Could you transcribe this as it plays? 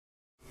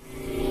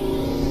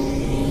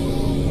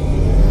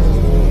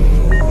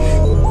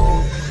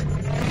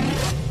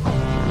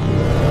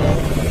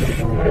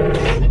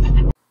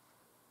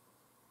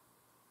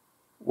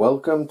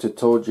Welcome to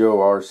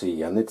TOJO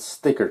RC, and it's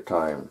sticker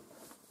time.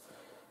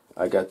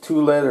 I got two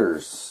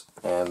letters,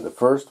 and the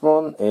first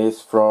one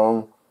is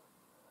from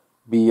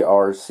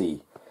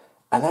BRC,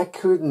 and I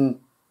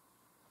couldn't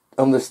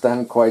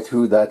understand quite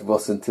who that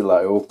was until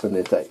I opened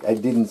it. I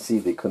didn't see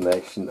the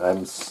connection.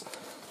 I'm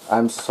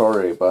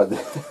sorry, but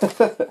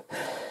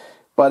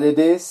but it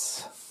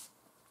is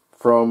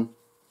from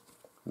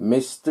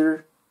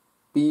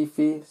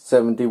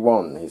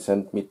MrBeefy71. He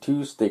sent me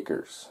two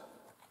stickers,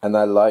 and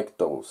I like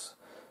those.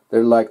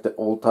 They're like the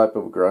old type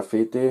of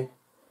graffiti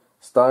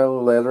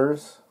style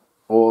letters.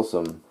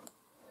 Awesome.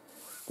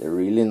 They're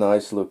really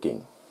nice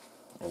looking.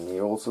 And he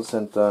also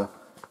sent a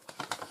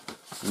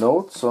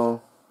note,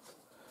 and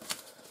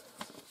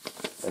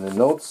the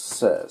note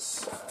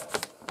says,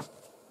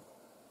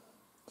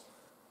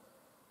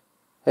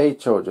 "Hey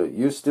Jojo,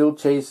 you still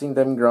chasing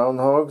them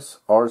groundhogs?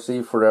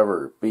 RC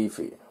forever,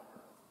 Beefy."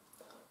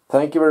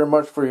 Thank you very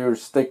much for your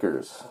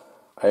stickers.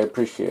 I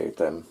appreciate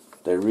them.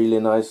 They're really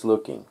nice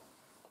looking.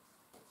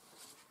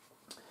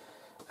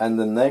 And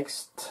the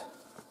next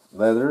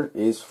letter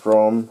is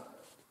from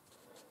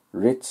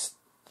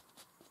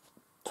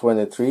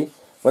Riz23.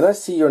 When I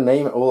see your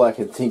name, all I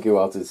can think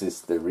about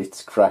is the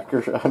Ritz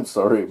cracker. I'm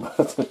sorry,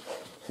 but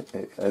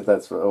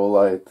that's all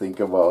I think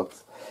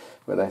about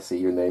when I see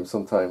your name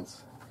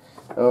sometimes.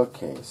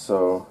 Okay,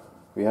 so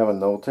we have a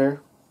note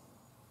here.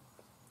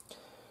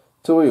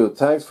 TOJO,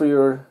 thanks for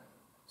your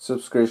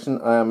subscription.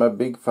 I am a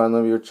big fan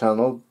of your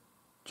channel.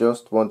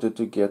 Just wanted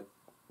to get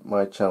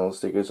my channel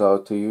stickers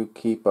out to you.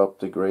 Keep up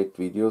the great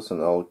videos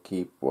and I'll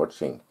keep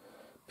watching.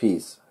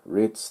 Peace.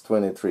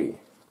 Riz23.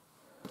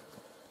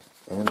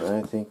 And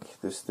I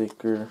think the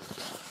sticker...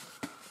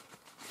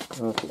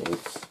 Okay,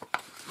 it's...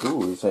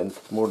 Ooh, he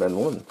sent more than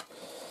one.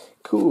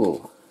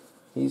 Cool.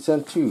 He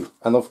sent two.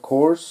 And of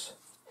course,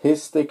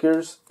 his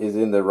stickers is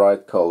in the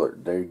right color.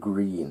 They're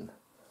green.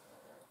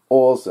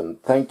 Awesome.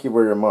 Thank you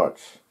very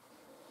much.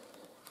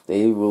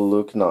 They will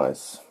look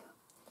nice.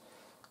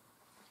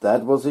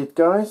 That was it,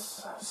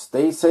 guys.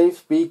 Stay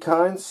safe, be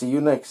kind. See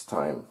you next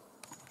time.